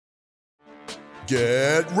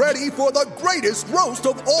Get ready for the greatest roast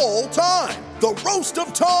of all time, the Roast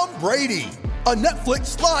of Tom Brady, a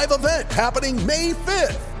Netflix live event happening May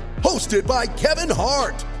 5th. Hosted by Kevin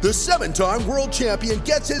Hart, the 7-time world champion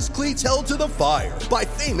gets his cleats held to the fire by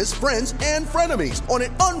famous friends and frenemies on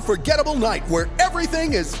an unforgettable night where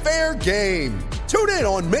everything is fair game. Tune in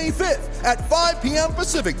on May 5th at 5 p.m.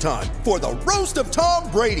 Pacific time for the Roast of Tom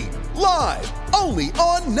Brady, live only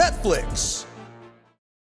on Netflix.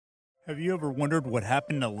 Have you ever wondered what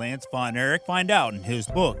happened to Lance Von Erich? Find out in his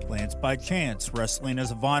book, Lance by Chance, Wrestling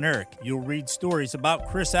as a Von Erich. You'll read stories about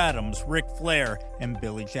Chris Adams, Ric Flair, and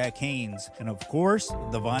Billy Jack Haynes. And of course,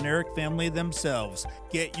 the Von Erich family themselves.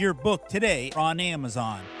 Get your book today on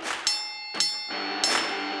Amazon.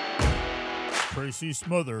 Tracy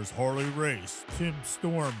Smothers, Harley Race, Tim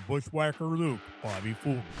Storm, Bushwhacker Luke, Bobby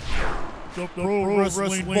Fulton. The Pro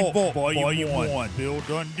Wrestling Vault, Volume 1. Bill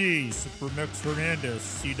Dundee, Supermex Hernandez,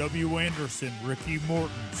 C.W. Anderson, Ricky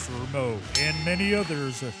Morton, Sir Mo, and many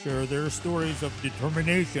others share their stories of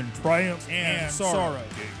determination, triumph, and sorrow.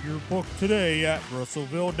 Get your book today at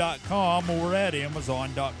Russellville.com or at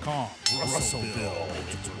Amazon.com. Russellville,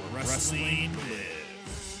 it's where wrestling lives.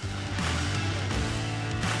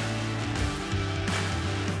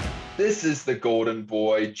 This is the Golden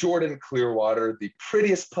Boy, Jordan Clearwater, the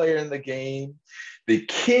prettiest player in the game, the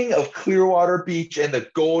king of Clearwater Beach, and the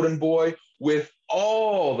Golden Boy with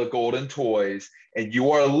all the golden toys. And you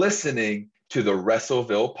are listening to the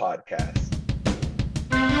Wrestleville Podcast.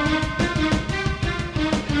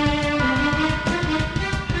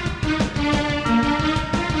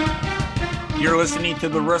 You're listening to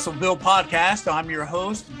the Wrestleville Podcast. I'm your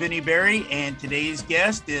host, Vinny Berry, and today's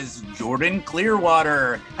guest is Jordan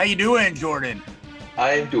Clearwater. How you doing, Jordan?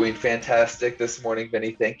 I'm doing fantastic this morning,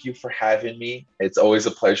 Vinny. Thank you for having me. It's always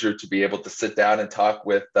a pleasure to be able to sit down and talk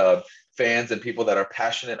with fans and people that are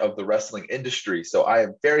passionate of the wrestling industry. So I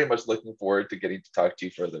am very much looking forward to getting to talk to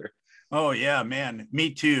you further. Oh, yeah, man.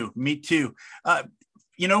 Me too.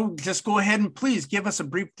 Just go ahead and please give us a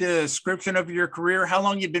brief description of your career, how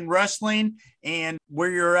long you've been wrestling, and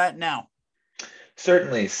where you're at now.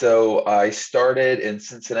 Certainly. So I started in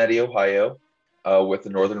Cincinnati, Ohio, with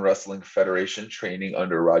the Northern Wrestling Federation, training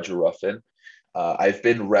under Roger Ruffin. I've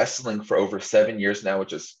been wrestling for over 7 years now,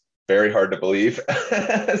 which is very hard to believe.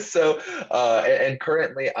 And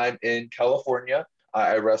currently I'm in California.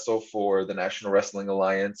 I wrestle for the National Wrestling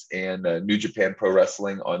Alliance and New Japan Pro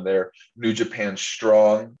Wrestling on their New Japan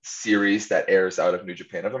Strong series that airs out of New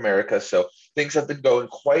Japan of America. So things have been going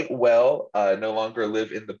quite well. No longer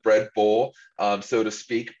live in the bread bowl, so to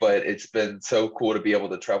speak, but it's been so cool to be able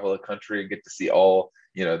to travel the country and get to see all,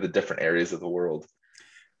 the different areas of the world.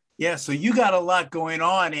 Yeah, so you got a lot going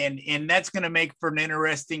on, and that's going to make for an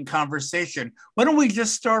interesting conversation. Why don't we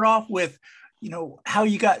just start off with, how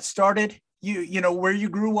you got started? Where you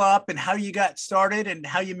grew up and how you got started and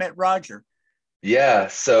how you met Roger. Yeah.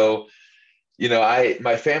 So,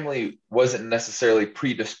 my family wasn't necessarily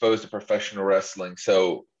predisposed to professional wrestling.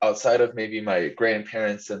 So outside of maybe my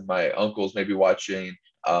grandparents and my uncles maybe watching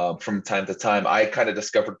from time to time, I kind of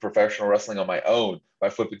discovered professional wrestling on my own by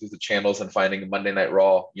flipping through the channels and finding Monday Night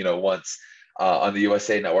Raw, once on the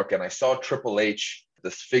USA Network. And I saw Triple H,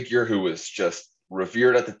 this figure who was just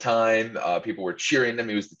revered at the time. People were cheering him.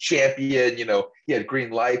 He was the champion. He had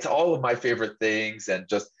green lights, all of my favorite things, and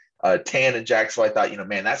just tan and jack. So I thought,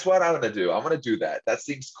 man, that's what I'm going to do. I'm going to do that. That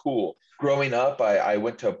seems cool. Growing up, I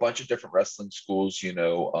went to a bunch of different wrestling schools,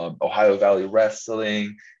 Ohio Valley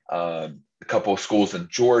Wrestling, a couple of schools in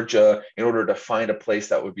Georgia, in order to find a place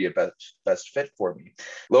that would be a best fit for me.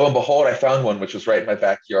 Lo and behold, I found one, which was right in my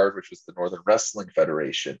backyard, which was the Northern Wrestling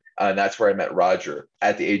Federation. And that's where I met Roger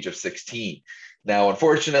at the age of 16. Now,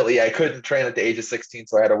 unfortunately, I couldn't train at the age of 16,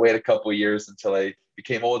 so I had to wait a couple of years until I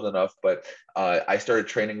became old enough. But I started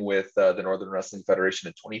training with the Northern Wrestling Federation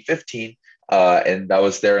in 2015, and I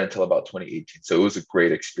was there until about 2018. So it was a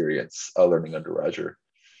great experience learning under Roger.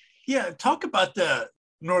 Yeah, talk about the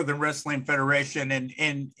Northern Wrestling Federation and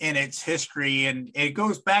its history, and it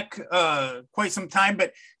goes back quite some time.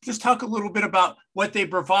 But just talk a little bit about what they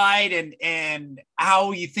provide and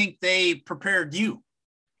how you think they prepared you.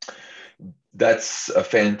 That's a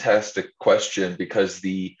fantastic question, because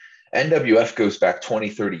the NWF goes back 20,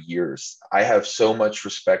 30 years. I have so much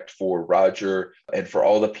respect for Roger and for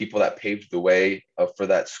all the people that paved the way for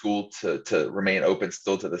that school to remain open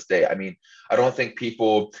still to this day. I mean, I don't think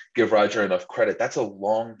people give Roger enough credit. That's a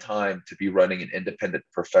long time to be running an independent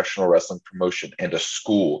professional wrestling promotion and a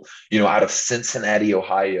school, out of Cincinnati,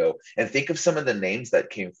 Ohio. And think of some of the names that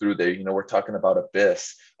came through there. We're talking about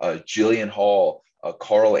Abyss, Jillian Hall,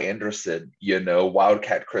 Carl Anderson,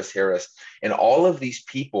 Wildcat Chris Harris, and all of these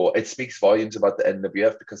people. It speaks volumes about the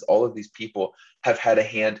NWF because all of these people have had a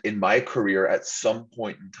hand in my career at some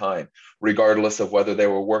point in time, regardless of whether they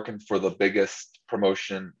were working for the biggest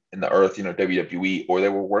promotion in the earth, WWE, or they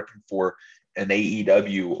were working for an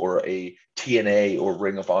AEW or a TNA or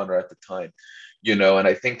Ring of Honor at the time, and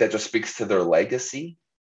I think that just speaks to their legacy,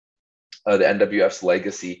 the NWF's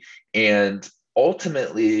legacy. And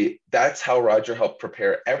ultimately, that's how Roger helped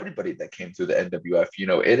prepare everybody that came through the NWF.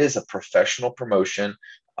 It is a professional promotion,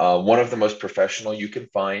 one of the most professional you can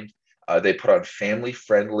find. They put on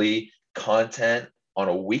family-friendly content on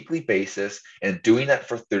a weekly basis, and doing that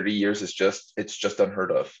for 30 years it's just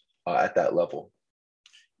unheard of at that level.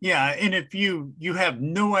 Yeah, and if you have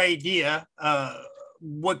no idea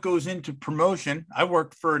what goes into promotion, I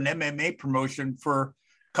worked for an MMA promotion for a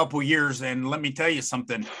couple years, and let me tell you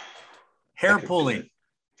something: hair pulling.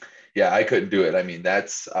 Yeah, I couldn't do it. I mean,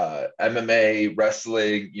 that's MMA,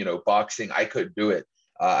 wrestling, boxing. I couldn't do it.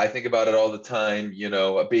 I think about it all the time.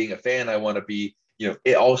 Being a fan, I want to be,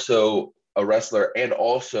 it also a wrestler and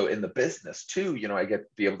also in the business too. I get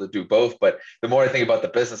to be able to do both. But the more I think about the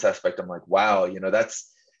business aspect, I'm like, wow,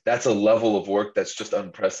 that's a level of work that's just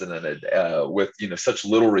unprecedented with, such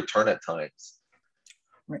little return at times.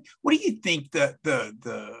 Right. What do you think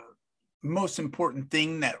the most important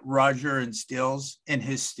thing that Roger instills in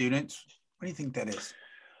his students? What do you think that is?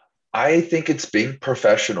 I think it's being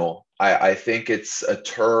professional. I think it's a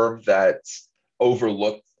term that's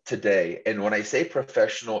overlooked today. And when I say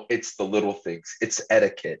professional, it's the little things, it's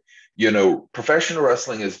etiquette. Professional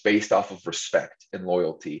wrestling is based off of respect and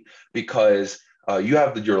loyalty because you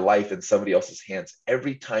have your life in somebody else's hands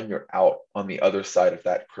every time you're out on the other side of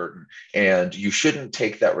that curtain, and you shouldn't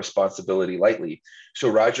take that responsibility lightly. So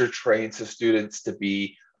Roger trains his students to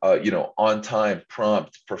be, on time,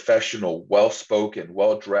 prompt, professional, well-spoken,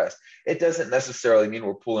 well-dressed. It doesn't necessarily mean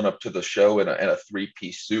we're pulling up to the show in a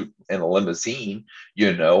three-piece suit and a limousine,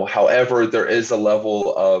 However, there is a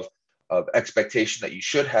level of expectation that you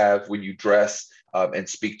should have when you dress and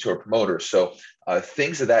speak to a promoter. So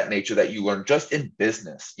things of that nature that you learn just in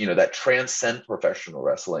business, that transcend professional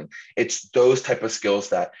wrestling. It's those type of skills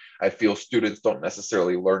that I feel students don't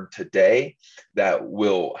necessarily learn today that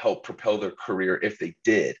will help propel their career if they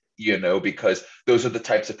did, because those are the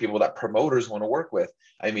types of people that promoters want to work with.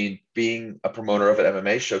 I mean, being a promoter of an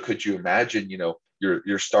MMA show, could you imagine,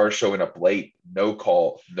 your star showing up late, no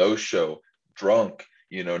call, no show, drunk,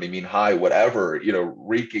 you know what I mean? High, whatever,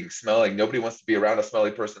 reeking, smelling. Nobody wants to be around a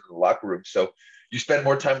smelly person in the locker room. So you spend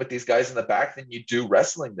more time with these guys in the back than you do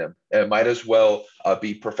wrestling them. And might as well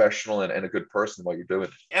be professional and a good person while you're doing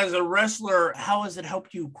it. As a wrestler, how has it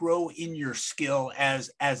helped you grow in your skill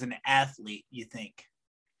as an athlete, you think?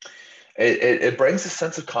 It brings a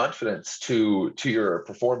sense of confidence to your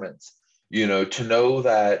performance, to know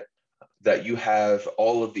that you have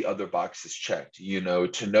all of the other boxes checked,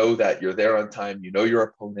 to know that you're there on time, your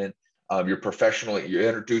opponent, you're professional, you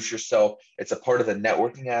introduce yourself. It's a part of the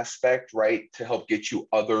networking aspect, right? To help get you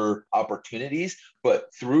other opportunities,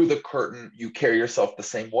 but through the curtain, you carry yourself the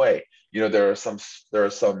same way. There are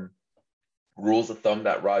some rules of thumb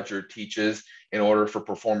that Roger teaches in order for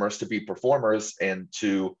performers to be performers and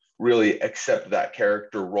to really accept that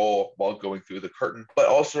character role while going through the curtain, but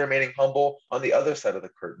also remaining humble on the other side of the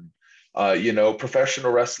curtain.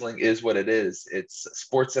 Professional wrestling is what it is. It's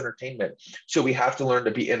sports entertainment. So we have to learn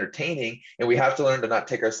to be entertaining, and we have to learn to not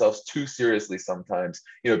take ourselves too seriously sometimes,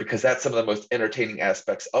 because that's some of the most entertaining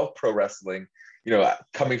aspects of pro wrestling.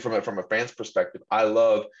 Coming from it from a fan's perspective, I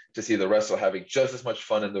love to see the wrestler having just as much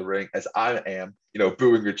fun in the ring as I am,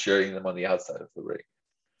 booing or cheering them on the outside of the ring.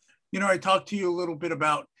 I talked to you a little bit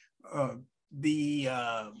about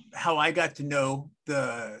how I got to know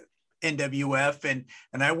the NWF,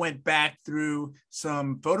 and I went back through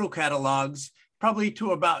some photo catalogs probably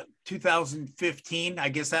to about 2015. I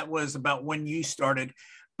guess that was about when you started.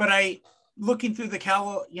 But looking through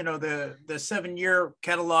the 7-year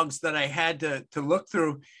catalogs that I had to look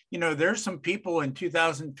through, there's some people in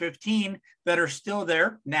 2015 that are still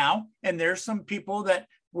there now, and there's some people that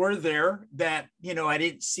were there that I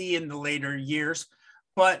didn't see in the later years.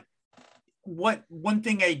 But one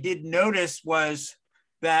thing I did notice was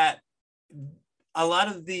that a lot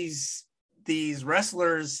of these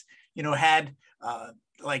wrestlers, had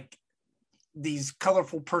like these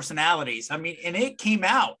colorful personalities. I mean, and it came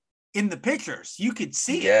out in the pictures. You could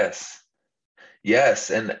see it. Yes.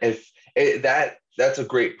 And that's a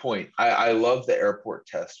great point. I love the airport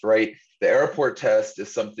test, right? The airport test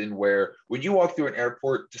is something where when you walk through an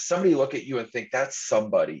airport, does somebody look at you and think that's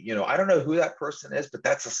somebody? I don't know who that person is, but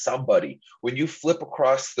that's a somebody. When you flip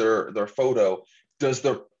across their photo, does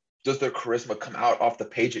their charisma come out off the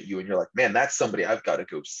page at you, and you're like, man, that's somebody I've got to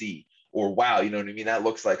go see, or wow, you know what I mean, that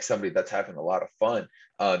looks like somebody that's having a lot of fun.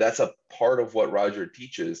 That's a part of what Roger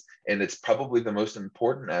teaches, and it's probably the most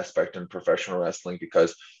important aspect in professional wrestling,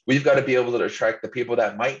 because we've got to be able to attract the people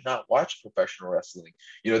that might not watch professional wrestling,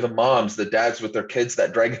 the moms, the dads with their kids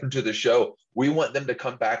that drag them to the show. We want them to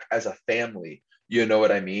come back as a family. You know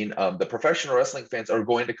what I mean? The professional wrestling fans are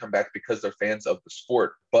going to come back because they're fans of the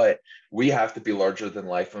sport, but we have to be larger than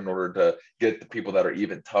life in order to get the people that are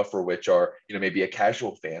even tougher, which are, maybe a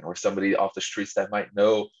casual fan or somebody off the streets that might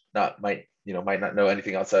not know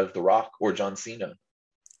anything outside of The Rock or John Cena.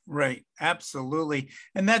 Right. Absolutely.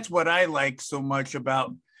 And that's what I like so much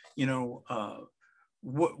about,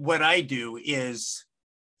 what I do is,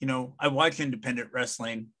 I watch independent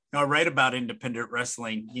wrestling. I write about independent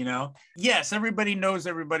wrestling. Yes, everybody knows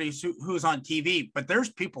everybody who's on TV, but there's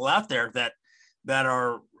people out there that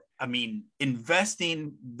are,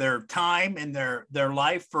 investing their time and their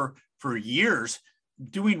life for years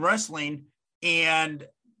doing wrestling, and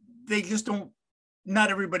they just don't.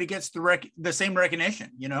 Not everybody gets the same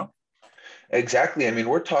recognition. Exactly.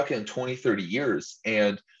 We're talking 20, 30 years,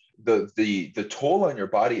 and the toll on your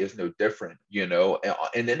body is no different.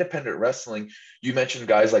 In independent wrestling, you mentioned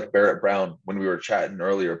guys like Barrett Brown when we were chatting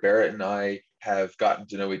earlier. Barrett and I have gotten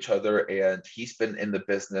to know each other, and he's been in the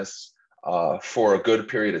business for a good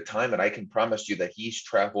period of time, and I can promise you that he's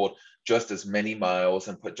traveled just as many miles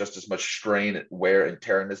and put just as much strain, wear, and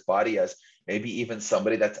tear in his body as maybe even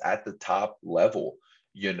somebody that's at the top level.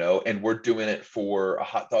 And we're doing it for a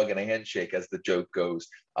hot dog and a handshake, as the joke goes.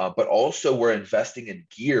 But also we're investing in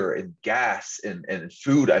gear and gas and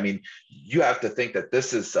food. You have to think that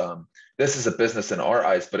this is a business in our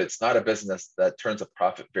eyes, but it's not a business that turns a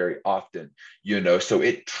profit very often, so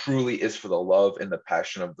it truly is for the love and the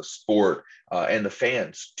passion of the sport, and the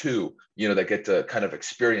fans too, that get to kind of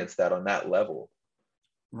experience that on that level.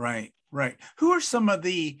 Right. Who are some of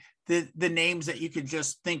the names that you could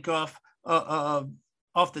just think of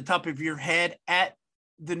off the top of your head at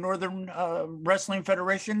the Northern Wrestling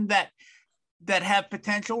Federation that have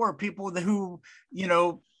potential, or people who,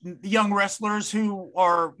 young wrestlers who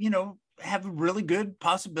are, have a really good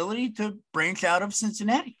possibility to branch out of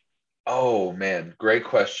Cincinnati? Oh man, great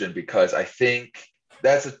question, because I think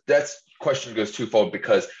that's question goes twofold,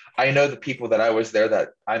 because I know the people that I was there that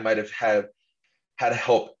I might have had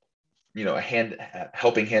help, a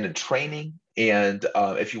helping hand in training, and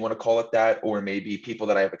if you want to call it that, or maybe people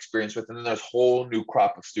that I have experience with. And then there's a whole new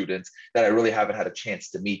crop of students that I really haven't had a chance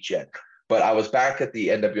to meet yet. But I was back at the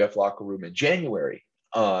NWF locker room in January,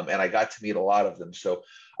 and I got to meet a lot of them. So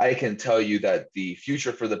I can tell you that the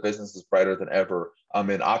future for the business is brighter than ever.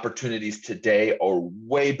 And opportunities today are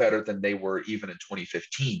way better than they were even in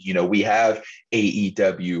 2015. We have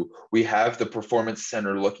AEW, we have the Performance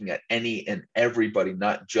Center looking at any and everybody,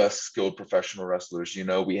 not just skilled professional wrestlers.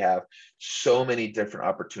 We have so many different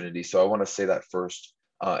opportunities. So I want to say that first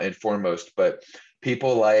and foremost. But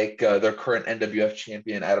people like their current NWF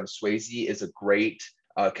champion, Adam Swayze, is a great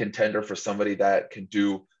contender for somebody that can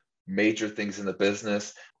do major things in the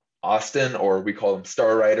business. Austin, or we call him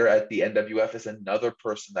Star Rider at the NWF, is another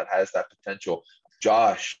person that has that potential.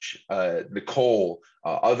 Josh, Nicole,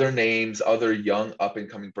 other names, other young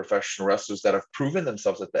up-and-coming professional wrestlers that have proven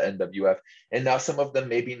themselves at the NWF. And now some of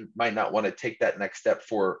them might not want to take that next step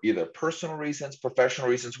for either personal reasons, professional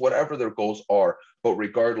reasons, whatever their goals are. But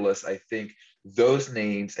regardless, I think those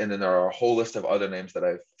names, and then there are a whole list of other names that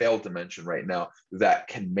I've failed to mention right now that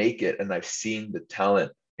can make it. And I've seen the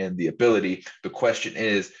talent and the ability. The question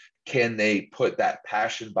is, can they put that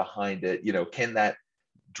passion behind it? Can that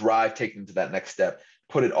drive take them to that next step,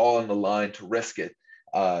 put it all on the line to risk it,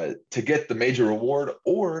 to get the major reward,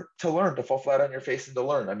 or to learn, to fall flat on your face and to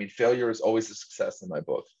learn? Failure is always a success in my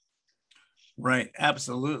book. Right.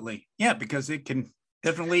 Absolutely. Yeah, because it can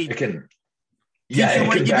definitely Yeah,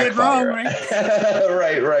 what you did wrong, right?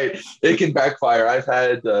 right. It can backfire. I've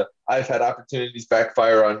had opportunities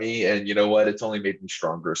backfire on me, and you know what? It's only made me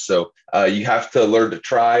stronger. So you have to learn to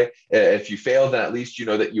try. If you failed, then at least you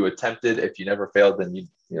know that you attempted. If you never failed, then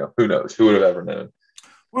who knows? Who would have ever known?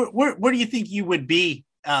 Where do you think you would be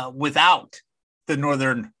without the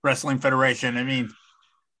Northern Wrestling Federation?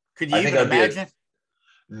 Could you even imagine?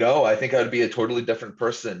 No, I think I'd be a totally different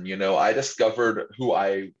person. I discovered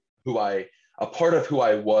a part of who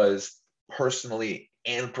I was personally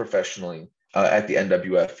and professionally at the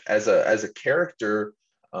NWF. As a character,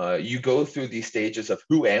 you go through these stages of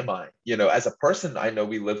who am I? As a person, I know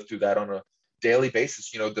we live through that on a daily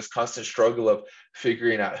basis, this constant struggle of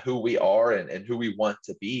figuring out who we are and who we want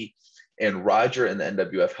to be. And Roger and the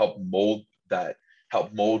NWF helped mold that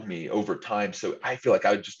helped mold me over time. So I feel like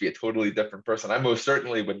I would just be a totally different person. I most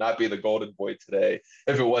certainly would not be the golden boy today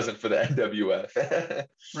if it wasn't for the NWF.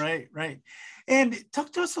 Right, right. And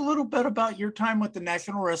talk to us a little bit about your time with the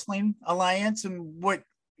National Wrestling Alliance and what,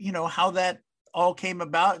 how that all came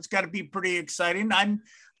about. It's got to be pretty exciting. I'm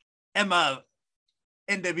a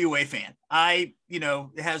NWA fan.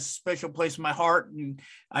 It has a special place in my heart. And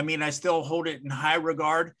I mean, I still hold it in high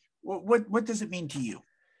regard. What does it mean to you?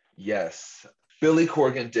 Yes. Billy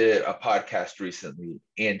Corgan did a podcast recently,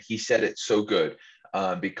 and he said it so good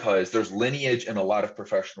because there's lineage in a lot of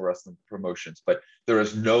professional wrestling promotions, but there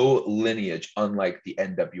is no lineage unlike the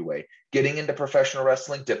NWA. Getting into professional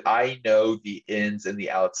wrestling, did I know the ins and the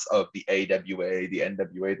outs of the AWA, the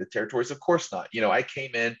NWA, the territories? Of course not. I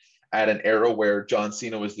came in at an era where John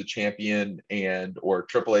Cena was the champion or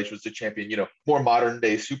Triple H was the champion, more modern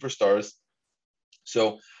day superstars.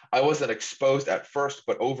 So I wasn't exposed at first,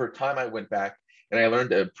 but over time I went back and I learned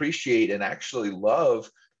to appreciate and actually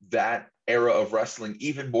love that era of wrestling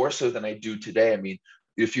even more so than I do today. I mean,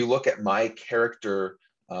 if you look at my character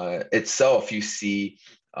itself, you see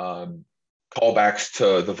callbacks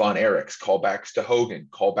to the Von Erichs, callbacks to Hogan,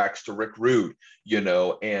 callbacks to Rick Rude,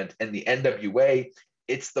 and the NWA,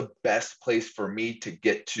 it's the best place for me to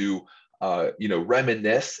get to,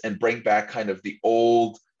 reminisce and bring back kind of the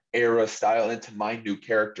old era style into my new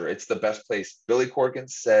character. It's the best place. Billy Corgan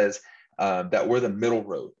says that we're the middle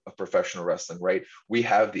road of professional wrestling, right? We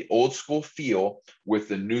have the old school feel with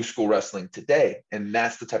the new school wrestling today, and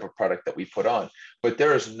that's the type of product that we put on. But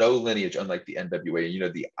there is no lineage unlike the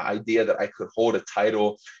NWA. The idea that I could hold a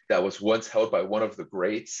title that was once held by one of the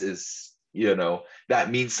greats is,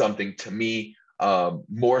 that means something to me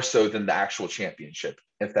more so than the actual championship,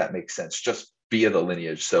 if that makes sense, just via the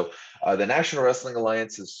lineage. So the National Wrestling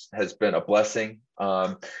Alliance has been a blessing.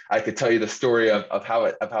 I could tell you the story of how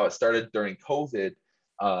it started during COVID.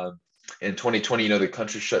 In 2020, the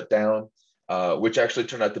country shut down, which actually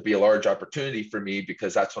turned out to be a large opportunity for me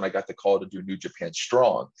because that's when I got the call to do New Japan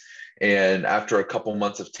Strong. And after a couple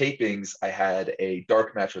months of tapings, I had a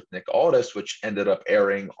dark match with Nick Aldis, which ended up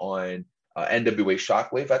airing on NWA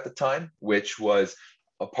Shockwave at the time, which was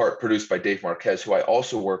a part produced by Dave Marquez, who I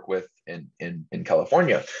also work with in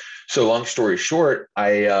California. So long story short,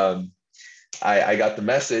 I got the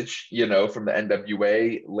message, from the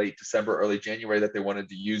NWA late December, early January that they wanted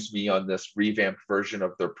to use me on this revamped version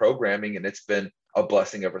of their programming. And it's been a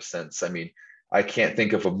blessing ever since. I mean, I can't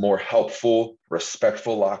think of a more helpful,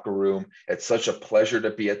 respectful locker room. It's such a pleasure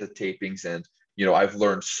to be at the tapings. And, I've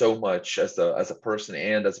learned so much as a person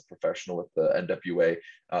and as a professional with the NWA.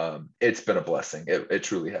 It's been a blessing. It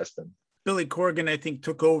truly has been. Billy Corgan, I think,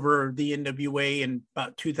 took over the NWA in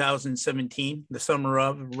about 2017, the summer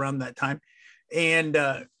of around that time. And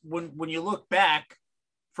when you look back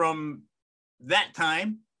from that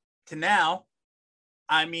time to now,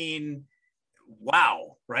 I mean,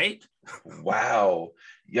 wow, right? Wow.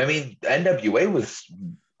 I mean, NWA was,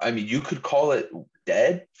 you could call it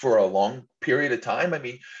dead for a long period of time. I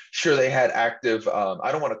mean, sure, they had active,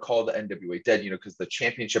 I don't want to call the NWA dead, because the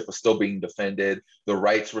championship was still being defended. The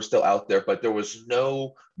rights were still out there, but there was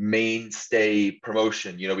no mainstay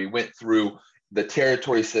promotion. We went through the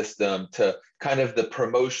territory system to kind of the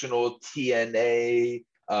promotional TNA.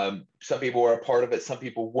 Some people were a part of it, some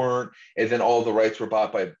people weren't. And then all the rights were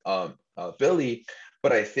bought by Billy.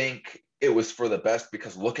 But I think it was for the best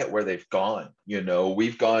because look at where they've gone.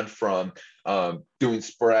 We've gone from doing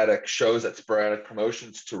sporadic shows at sporadic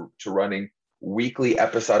promotions to running weekly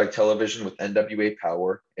episodic television with NWA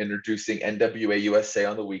Power, introducing NWA USA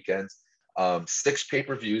on the weekends, 6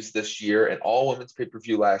 pay-per-views this year, and all women's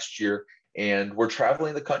pay-per-view last year. And we're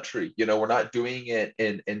traveling the country. We're not doing it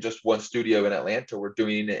in just one studio in Atlanta. We're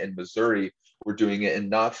doing it in Missouri. We're doing it in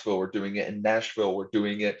Knoxville. We're doing it in Nashville. We're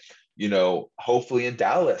doing it, hopefully in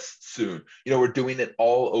Dallas soon. We're doing it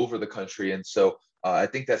all over the country. And so I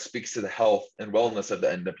think that speaks to the health and wellness of the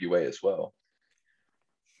NWA as well.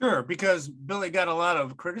 Sure, because Billy got a lot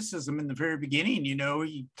of criticism in the very beginning.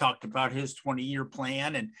 He talked about his 20-year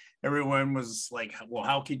plan, and everyone was like, well,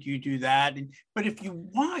 how could you do that? But if you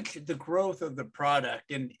watch the growth of the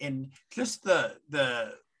product and just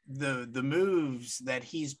the moves that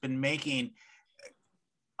he's been making,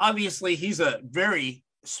 obviously he's a very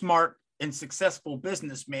smart and successful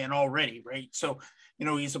businessman already, right? So,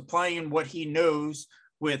 he's applying what he knows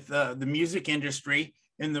with the music industry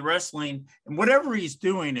in the wrestling, and whatever he's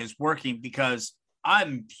doing is working because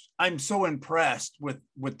I'm so impressed with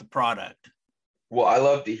the product. Well, I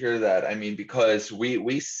love to hear that. I mean, because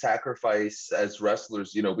we sacrifice as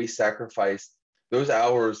wrestlers, we sacrifice those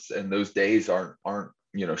hours and those days aren't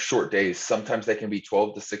short days. Sometimes they can be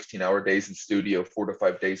 12 to 16-hour days in studio, 4 to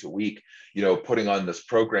 5 days a week, putting on this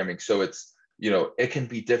programming. So it's, it can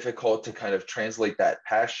be difficult to kind of translate that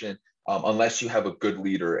passion unless you have a good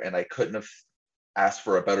leader. And I couldn't have asked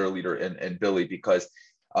for a better leader in Billy, because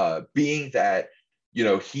being that,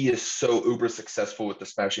 he is so uber successful with the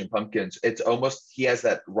Smashing Pumpkins. It's almost, he has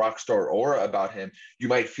that rock star aura about him. You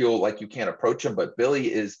might feel like you can't approach him, but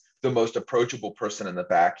Billy is the most approachable person in the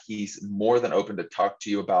back. He's more than open to talk to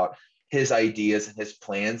you about his ideas and his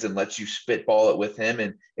plans and lets you spitball it with him.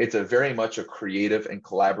 And it's a very much a creative and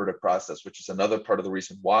collaborative process, which is another part of the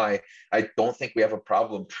reason why I don't think we have a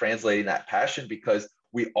problem translating that passion, because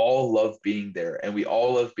we all love being there, and we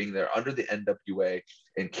all love being there under the NWA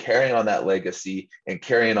and carrying on that legacy and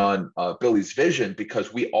carrying on Billy's vision,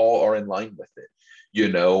 because we all are in line with it.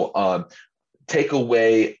 Take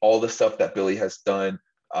away all the stuff that Billy has done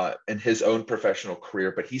in his own professional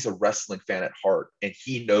career, but he's a wrestling fan at heart, and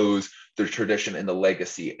he knows the tradition and the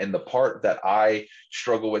legacy. And the part that I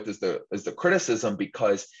struggle with is the criticism,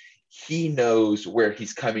 because he knows where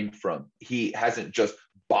he's coming from. He hasn't just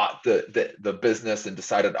bought the business and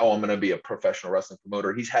decided, oh, I'm going to be a professional wrestling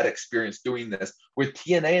promoter. He's had experience doing this with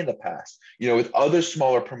TNA in the past, with other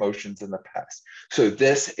smaller promotions in the past. So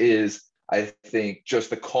this is, I think, just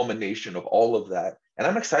the culmination of all of that. And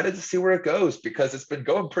I'm excited to see where it goes, because it's been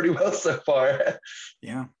going pretty well so far.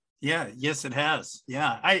 Yeah. Yes, it has.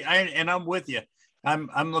 Yeah. And I'm with you.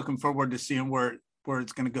 I'm looking forward to seeing where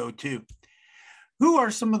it's going to go too. Who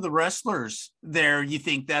are some of the wrestlers there you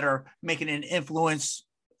think that are making an influence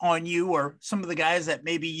on you, or some of the guys that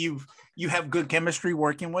maybe you have good chemistry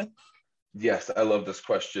working with? Yes, I love this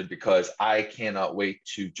question, because I cannot wait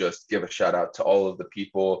to just give a shout out to all of the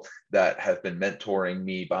people that have been mentoring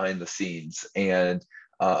me behind the scenes. And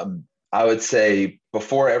I would say,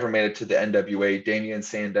 before I ever made it to the NWA, Damian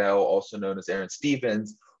Sandow, also known as Aaron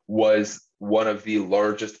Stevens, was one of the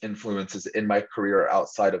largest influences in my career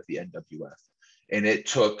outside of the NWF. And it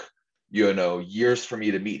took, years for me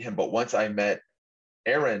to meet him. But once I met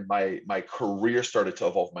Aaron, my career started to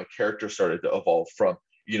evolve. My character started to evolve from,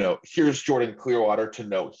 here's Jordan Clearwater to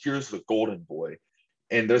no, here's the Golden Boy.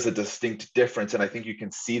 And there's a distinct difference. And I think you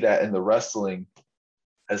can see that in the wrestling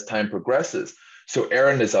as time progresses. So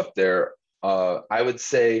Aaron is up there. I would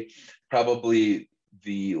say probably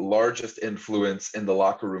the largest influence in the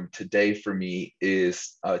locker room today for me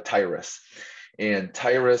is Tyrus. And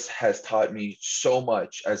Tyrus has taught me so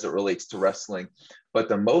much as it relates to wrestling. But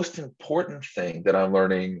the most important thing that I'm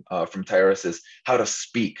learning from Tyrus is how to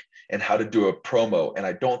speak and how to do a promo. And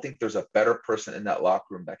I don't think there's a better person in that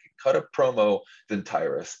locker room that can cut a promo than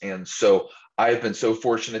Tyrus. And so I've been so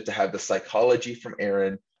fortunate to have the psychology from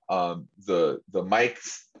Aaron, the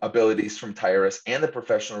mic's abilities from Tyrus, and the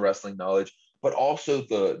professional wrestling knowledge, but also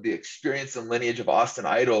the experience and lineage of Austin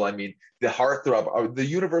Idol. I mean, the heartthrob, the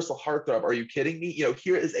universal heartthrob. Are you kidding me?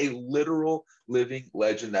 Here is a literal living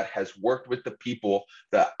legend that has worked with the people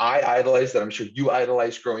that I idolize, that I'm sure you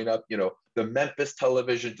idolized growing up, the Memphis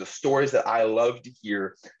television, the stories that I love to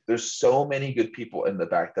hear. There's so many good people in the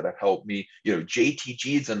back that have helped me.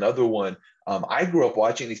 JTG is another one. I grew up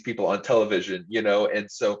watching these people on television,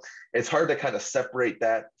 and so it's hard to kind of separate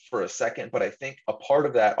that for a second. But I think a part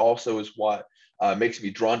of that also is what makes me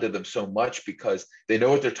drawn to them so much, because they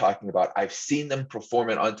know what they're talking about. I've seen them perform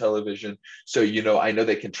it on television. So, I know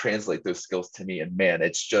they can translate those skills to me. And man,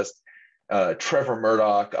 it's just Trevor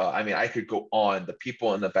Murdoch. I could go on. The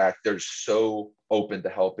people in the back, they're so open to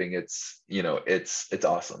helping. It's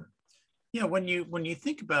awesome. Yeah. When you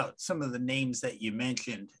think about some of the names that you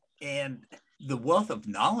mentioned and the wealth of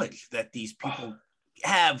knowledge that these people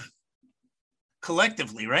have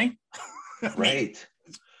collectively, right? Right.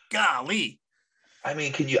 Golly.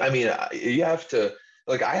 You have to,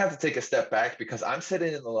 I have to take a step back, because I'm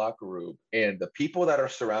sitting in the locker room, and the people that are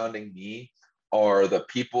surrounding me are the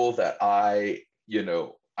people that I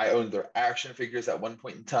owned their action figures at one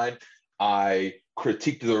point in time. I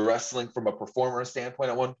critiqued the wrestling from a performer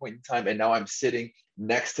standpoint at one point in time, and now I'm sitting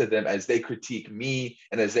next to them as they critique me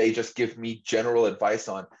and as they just give me general advice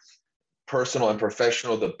on personal and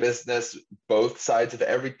professional, the business, both sides of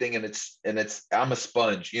everything. And I'm a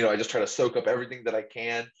sponge. I just try to soak up everything that I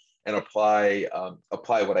can and apply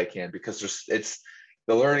what I can, because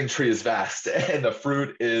the learning tree is vast and the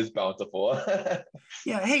fruit is bountiful.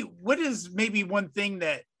 Yeah. Hey, what is maybe one thing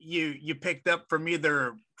that you picked up from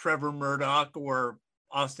either Trevor Murdoch or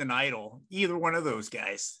Austin Idol, either one of those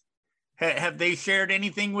guys? Have they shared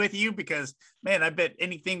anything with you? Because, man, I bet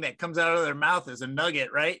anything that comes out of their mouth is a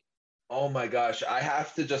nugget, right? Oh my gosh. I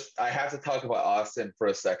have to talk about Austin for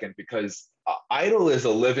a second, because Idol is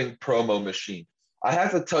a living promo machine. I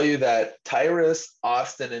have to tell you that Tyrus,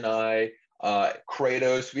 Austin, and I,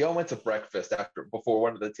 Kratos, we all went to breakfast before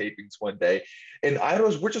one of the tapings one day, and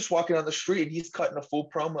we're just walking on the street, and he's cutting a full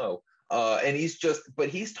promo, and he's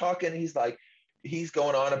talking, he's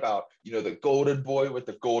going on about, the golden boy with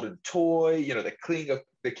the golden toy,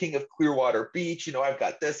 the king of Clearwater Beach, I've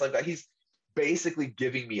got this, like that. He's basically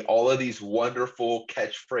giving me all of these wonderful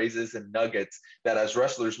catchphrases and nuggets that as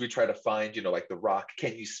wrestlers we try to find, like The Rock,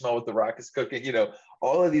 can you smell what The Rock is cooking?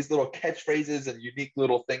 All of these little catchphrases and unique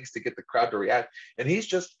little things to get the crowd to react. And he's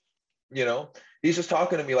just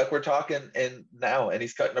talking to me like we're talking and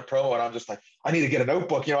he's cutting a promo, and I'm just like, I need to get a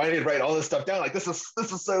notebook, I need to write all this stuff down. Like, this is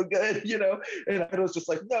so good, and I was just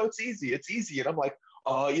like, no, it's easy. And I'm like,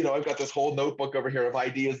 I've got this whole notebook over here of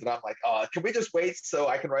ideas that I'm like, can we just wait so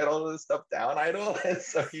I can write all of this stuff down, Idol? And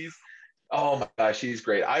so oh my gosh, he's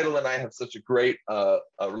great. Idol and I have such a great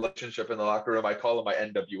relationship in the locker room. I call him my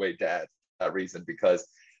NWA dad for that reason, because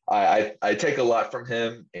I take a lot from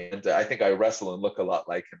him, and I think I wrestle and look a lot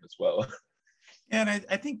like him as well. And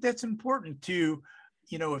I think that's important to,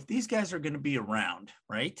 if these guys are going to be around,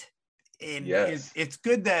 right? And yes. it's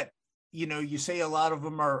good that, you say a lot of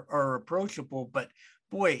them are approachable, but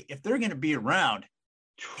boy, if they're going to be around,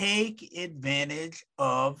 take advantage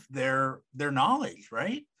of their knowledge,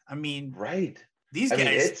 right? I mean, right. These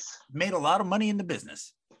guys made a lot of money in the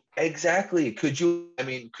business. Exactly. Could you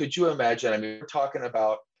imagine? We're talking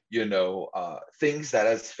about, things that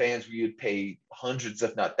as fans we would pay hundreds,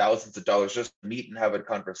 if not thousands of dollars just to meet and have a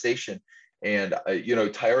conversation. And,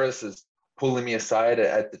 Tyrus is pulling me aside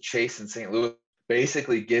at the Chase in St. Louis,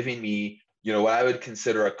 basically giving me, what I would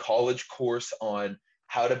consider a college course on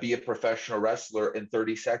how to be a professional wrestler in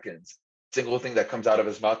 30 seconds. Single thing that comes out of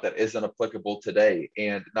his mouth that isn't applicable today.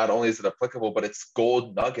 And not only is it applicable, but it's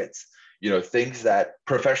gold nuggets, things that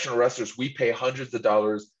professional wrestlers, we pay hundreds of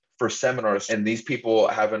dollars for seminars, and these people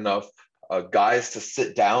have enough guys to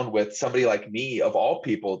sit down with somebody like me, of all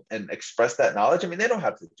people, and express that knowledge. They don't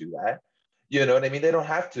have to do that. You know what I mean? They don't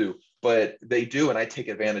have to, but they do. And I take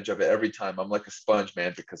advantage of it every time. I'm like a sponge,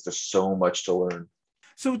 man, because there's so much to learn.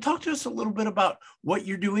 So talk to us a little bit about what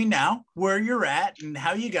you're doing now, where you're at, and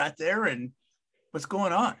how you got there, and what's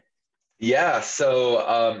going on. Yeah.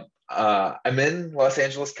 So I'm in Los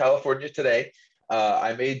Angeles, California today.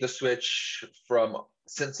 I made the switch from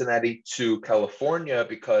Cincinnati to California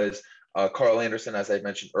because Carl Anderson, as I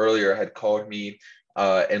mentioned earlier, had called me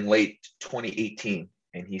in late 2018.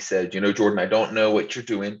 And he said, Jordan, I don't know what you're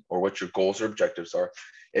doing or what your goals or objectives are.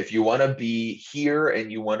 If you want to be here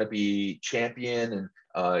and you want to be champion and,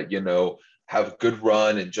 have a good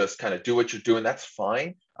run and just kind of do what you're doing, that's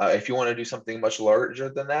fine. If you want to do something much larger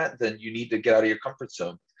than that, then you need to get out of your comfort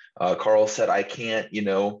zone. Carl said, I can't,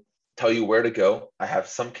 tell you where to go. I have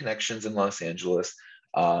some connections in Los Angeles,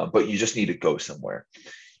 but you just need to go somewhere.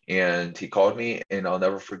 And he called me, and I'll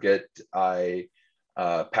never forget. I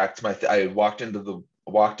walked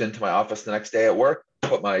into my office the next day at work,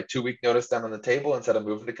 put my 2-week notice down on the table, and said I'm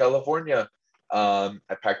moving to California. I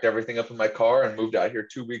packed everything up in my car and moved out here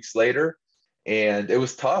 2 weeks later. And it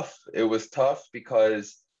was tough. It was tough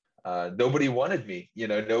because nobody wanted me.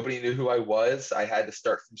 Nobody knew who I was. I had to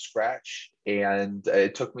start from scratch, and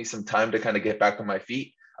it took me some time to kind of get back on my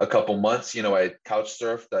feet. A couple months, I couch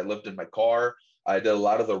surfed. I lived in my car. I did a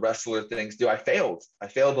lot of the wrestler things. I failed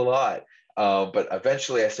a lot. But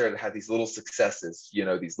eventually I started to have these little successes,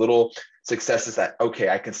 that, okay,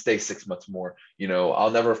 I can stay 6 months more. I'll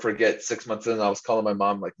never forget 6 months in, I was calling my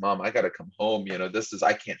mom, like, Mom, I got to come home.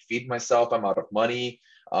 I can't feed myself. I'm out of money.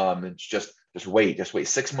 And just wait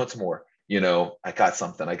 6 months more. I got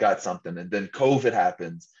something. And then COVID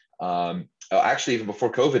happens. Actually, even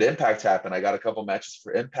before COVID, Impact happened. I got a couple matches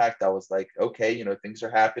for Impact. I was like, okay, things are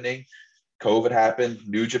happening. COVID happened,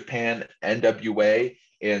 New Japan, NWA.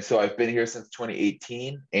 And so I've been here since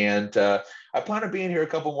 2018, and I plan on being here a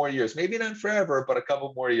couple more years, maybe not forever, but a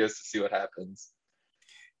couple more years to see what happens.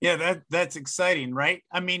 Yeah, that's exciting, right?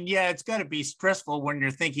 It's got to be stressful when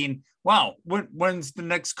you're thinking, wow, when's the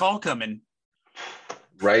next call coming?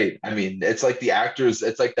 Right. It's like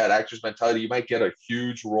that actor's mentality. You might get a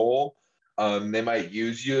huge role. They might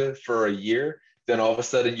use you for a year. Then all of a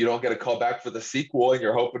sudden you don't get a call back for the sequel, and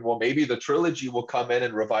you're hoping, well, maybe the trilogy will come in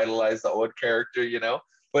and revitalize the old character,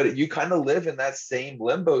 but you kind of live in that same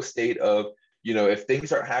limbo state of, if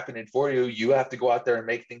things aren't happening for you, you have to go out there and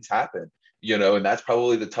make things happen, and that's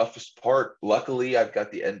probably the toughest part. Luckily, I've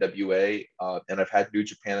got the NWA and I've had New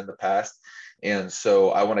Japan in the past. And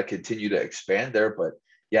so I want to continue to expand there, but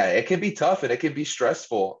yeah, it can be tough and it can be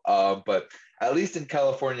stressful. But at least in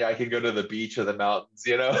California, I can go to the beach or the mountains,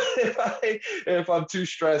 you know. If I'm too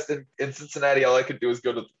stressed in Cincinnati, all I could do is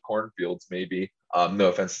go to the cornfields, maybe. No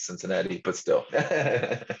offense to Cincinnati, but still.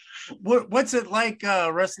 What's it like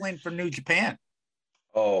wrestling for New Japan?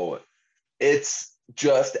 Oh, it's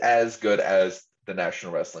just as good as the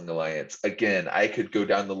National Wrestling Alliance. Again, I could go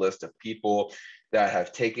down the list of people that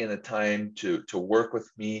have taken the time to work with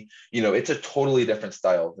me. You know, it's a totally different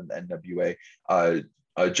style than the NWA.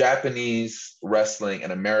 Japanese wrestling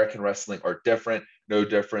and American wrestling are different, no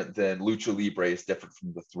different than Lucha Libre is different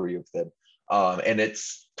from the three of them. And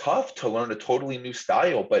it's tough to learn a totally new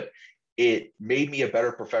style, but it made me a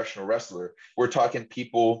better professional wrestler. We're talking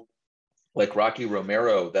people like Rocky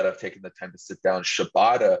Romero that have taken the time to sit down,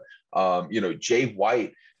 Shibata, Jay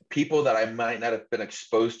White, people that I might not have been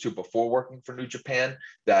exposed to before working for New Japan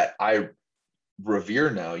that I revere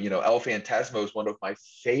now. You know, El Phantasmo is one of my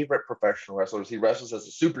favorite professional wrestlers. He wrestles as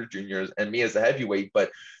a super junior and me as a heavyweight,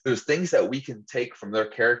 but there's things that we can take from their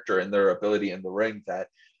character and their ability in the ring that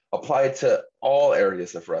apply to all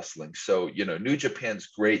areas of wrestling. So, you know, New Japan's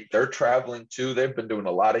great. They're traveling too. They've been doing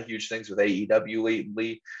a lot of huge things with AEW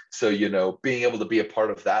lately. So, you know, being able to be a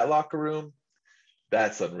part of that locker room,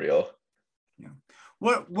 that's unreal. Yeah.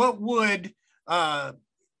 What would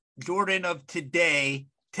Jordan of today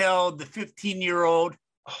tell the 15-year-old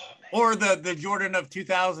or the Jordan of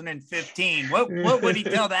 2015? What would he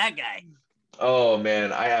tell that guy? Oh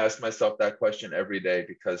man, I ask myself that question every day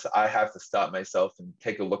because I have to stop myself and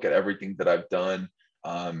take a look at everything that I've done.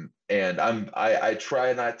 And I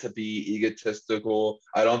try not to be egotistical.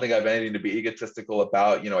 I don't think I have anything to be egotistical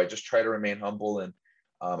about. You know, I just try to remain humble. And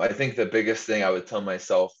I think the biggest thing I would tell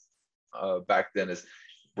myself back then is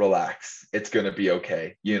relax. It's going to be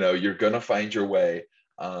okay. You know, you're going to find your way.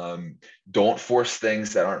 Don't force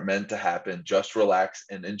things that aren't meant to happen. Just relax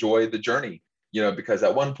and enjoy the journey. You know, because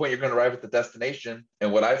at one point you're going to arrive at the destination.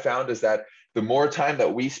 And what I found is that the more time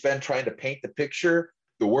that we spend trying to paint the picture,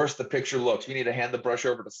 the worse the picture looks. We need to hand the brush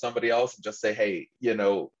over to somebody else and just say, hey, you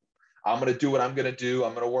know, I'm going to do what I'm going to do.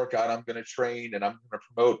 I'm going to work out. I'm going to train and I'm going to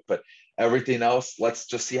promote. But everything else, let's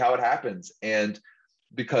just see how it happens. And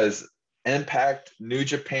because Impact, New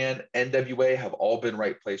Japan, NWA have all been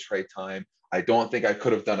right place, right time. I don't think I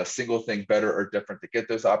could have done a single thing better or different to get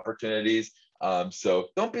those opportunities. So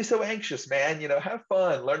don't be so anxious, man. You know, have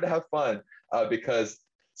fun, learn to have fun, because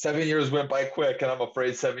 7 years went by quick, and I'm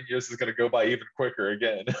afraid 7 years is going to go by even quicker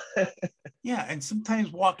again. Yeah, and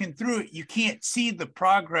sometimes walking through it, you can't see the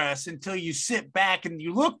progress until you sit back and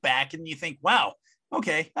you look back and you think, "Wow,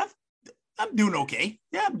 okay, I'm doing okay."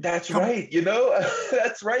 Yeah, that's right. You know,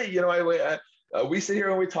 that's right. You know, we sit here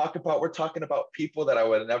and we're talking about people that I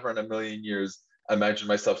would never in a million years imagine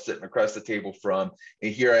myself sitting across the table from.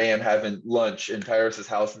 And here I am having lunch in Tyrus's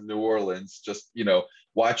house in New Orleans, just, you know,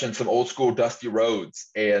 watching some old school Dusty Rhodes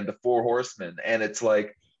and the Four Horsemen. And it's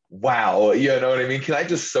like, wow, you know what I mean? Can I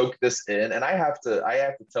just soak this in? And I have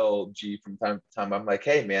to tell G from time to time, I'm like,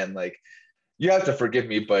 hey man, like, you have to forgive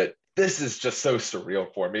me, but this is just so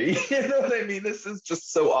surreal for me. You know what I mean? This is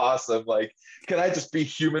just so awesome. Like, can I just be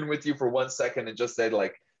human with you for 1 second and just say,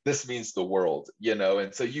 like, this means the world, you know?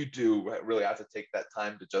 And so you do really have to take that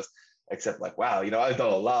time to just accept, like, wow, you know, I've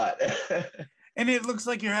done a lot. And it looks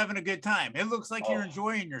like you're having a good time. It looks like you're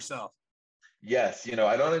enjoying yourself. Yes, you know,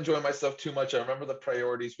 I don't enjoy myself too much. I remember the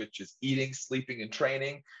priorities, which is eating, sleeping, and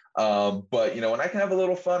training. But, you know, when I can have a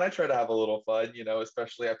little fun, I try to have a little fun, you know,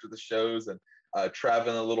 especially after the shows and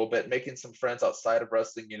traveling a little bit, making some friends outside of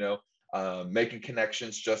wrestling, you know, making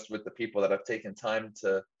connections just with the people that have taken time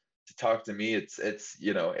to talk to me. It's,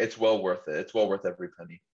 you know, it's well worth it. It's well worth every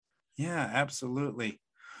penny. Yeah, absolutely.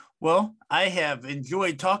 Well, I have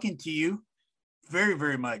enjoyed talking to you very,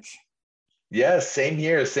 very much. Yeah, same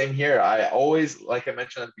here. Same here. I always, like I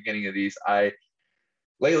mentioned at the beginning of these,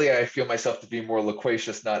 lately I feel myself to be more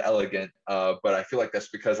loquacious, not elegant. But I feel like that's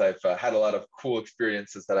because I've had a lot of cool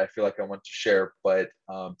experiences that I feel like I want to share. But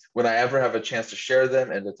when I ever have a chance to share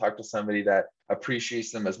them and to talk to somebody that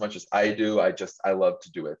appreciates them as much as I do, I love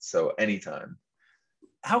to do it. So anytime.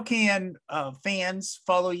 How can fans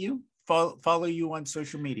follow you? Follow you on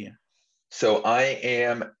social media? So I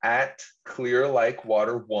am at Clear Like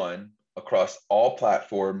Water 1 across all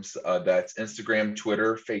platforms. That's Instagram,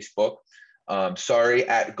 Twitter, Facebook. Sorry,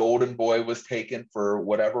 at Golden Boy was taken for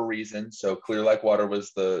whatever reason. So Clear Like Water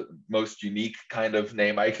was the most unique kind of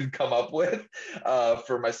name I could come up with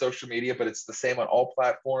for my social media, but it's the same on all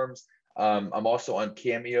platforms. I'm also on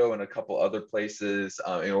Cameo and a couple other places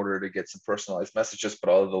in order to get some personalized messages, but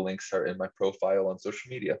all of the links are in my profile on social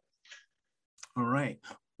media. All right.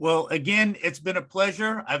 Well, again, it's been a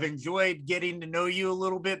pleasure. I've enjoyed getting to know you a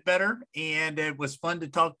little bit better, and it was fun to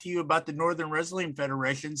talk to you about the Northern Wrestling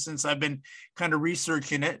Federation since I've been kind of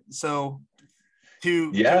researching it. So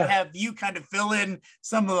to have you kind of fill in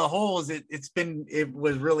some of the holes, it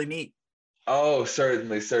was really neat. Oh,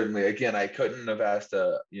 certainly. Again, I couldn't have asked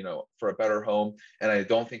for a better home, and I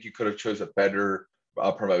don't think you could have chose a better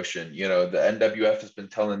promotion. The NWF has been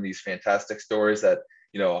telling these fantastic stories that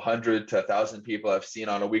 100 to 1,000 people have seen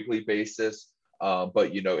on a weekly basis, but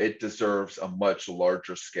it deserves a much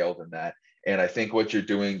larger scale than that. And I think what you're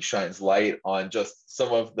doing shines light on just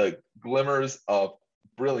some of the glimmers of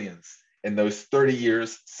brilliance in those 30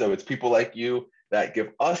 years. So it's people like you that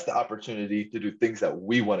give us the opportunity to do things that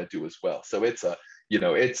we want to do as well. So it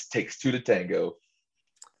takes two to tango.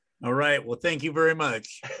 All right. Well, thank you very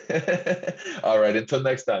much. All right. Until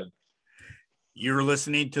next time. You're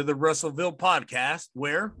listening to the Russellville Podcast,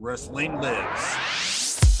 where wrestling lives.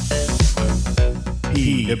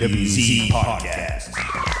 PWZ Podcast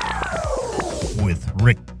with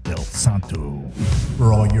Rick Del Santo.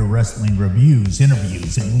 For all your wrestling reviews,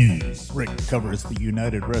 interviews, and news, Rick covers the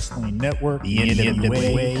United Wrestling Network, the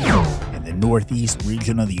NWA, and the Northeast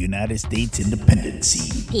region of the United States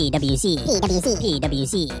Independency. PWZ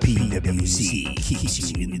keeps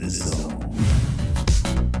you in the zone.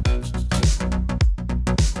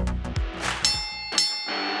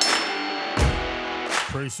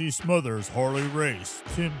 Tracy Smothers, Harley Race,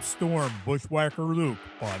 Tim Storm, Bushwhacker Luke,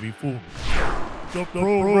 Bobby Fulton. The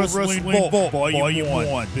Pro Wrestling Vault,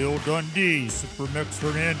 Volume 1, Bill Dundee, Supermex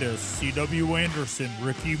Hernandez, C.W. Anderson,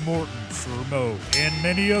 Ricky Morton, Sir Mo, and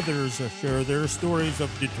many others share their stories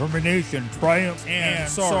of determination, triumph, and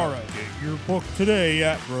sorrow. Get your book today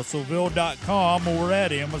at Russellville.com or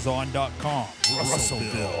at Amazon.com.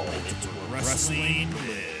 Russellville, it's where wrestling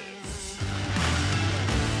lives.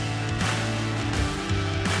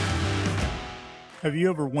 Have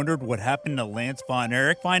you ever wondered what happened to Lance Von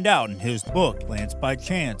Erich? Find out in his book, Lance by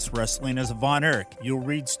Chance, Wrestling as a Von Erich. You'll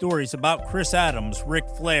read stories about Chris Adams, Ric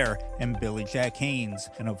Flair, and Billy Jack Haynes.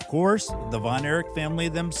 And of course, the Von Erich family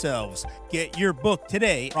themselves. Get your book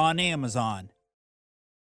today on Amazon.